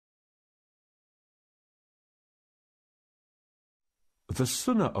The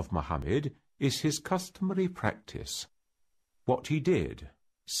Sunna of Muhammad is his customary practice, what he did,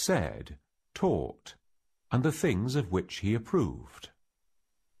 said, taught, and the things of which he approved.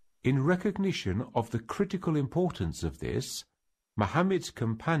 In recognition of the critical importance of this, Muhammad's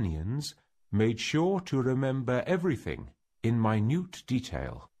companions made sure to remember everything in minute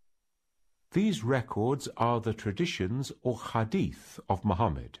detail. These records are the traditions or Hadith of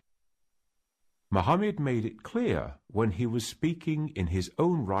Muhammad. Muhammad made it clear when he was speaking in his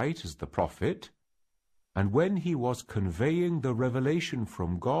own right as the Prophet, and when he was conveying the revelation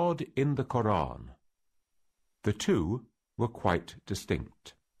from God in the Qur'an. The two were quite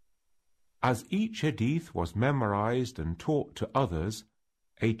distinct. As each hadith was memorized and taught to others,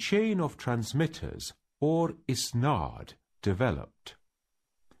 a chain of transmitters, or isnad, developed.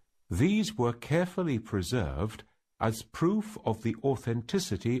 These were carefully preserved as proof of the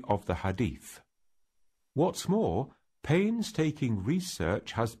authenticity of the hadith. What's more, painstaking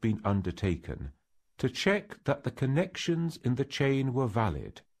research has been undertaken to check that the connections in the chain were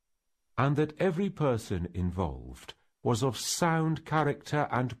valid, and that every person involved was of sound character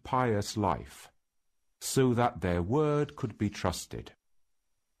and pious life, so that their word could be trusted.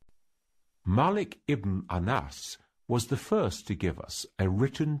 Malik ibn Anas was the first to give us a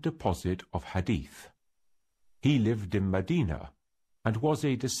written deposit of hadith. He lived in Medina and was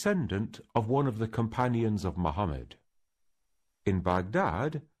a descendant of one of the companions of Muhammad. In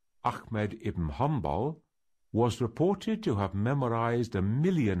Baghdad, Ahmed ibn Hanbal was reported to have memorized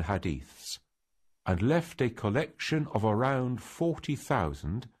 1,000,000 hadiths and left a collection of around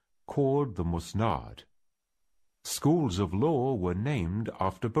 40,000 called the Musnad. Schools of law were named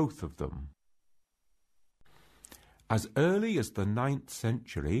after both of them. As early as the 9th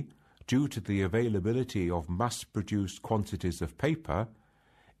century, due to the availability of mass-produced quantities of paper,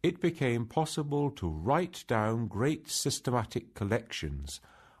 it became possible to write down great systematic collections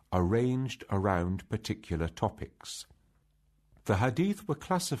arranged around particular topics. The hadith were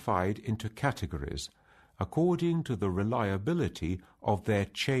classified into categories according to the reliability of their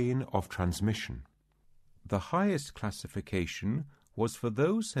chain of transmission. The highest classification was for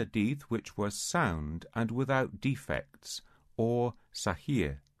those hadith which were sound and without defects, or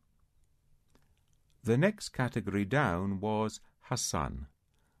sahih. The next category down was Hasan,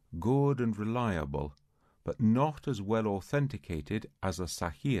 good and reliable, but not as well authenticated as a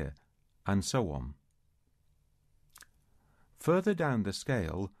sahih, and so on. Further down the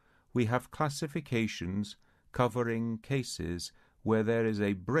scale, we have classifications covering cases where there is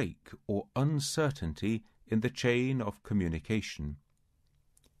a break or uncertainty in the chain of communication.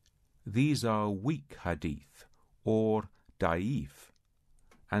 These are weak hadith, or da'if,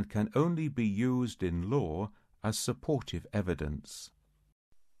 and can only be used in law as supportive evidence.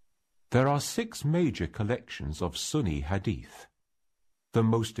 There are 6 major collections of Sunni hadith. The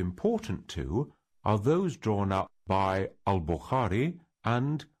most important two are those drawn up by al-Bukhari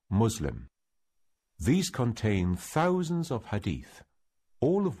and Muslim. These contain thousands of hadith,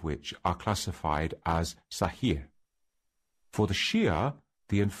 all of which are classified as sahih. For the Shi'a,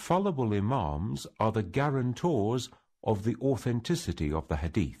 the infallible imams are the guarantors of the authenticity of the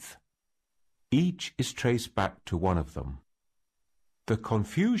hadith. Each is traced back to one of them. The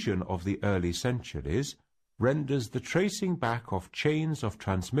confusion of the early centuries renders the tracing back of chains of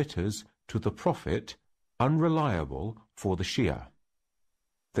transmitters to the Prophet unreliable for the Shi'a.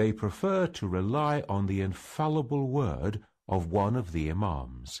 They prefer to rely on the infallible word of one of the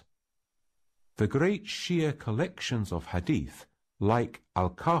imams. The great Shi'a collections of hadith, like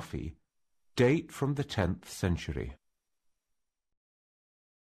Al-Kafi, date from the 10th century.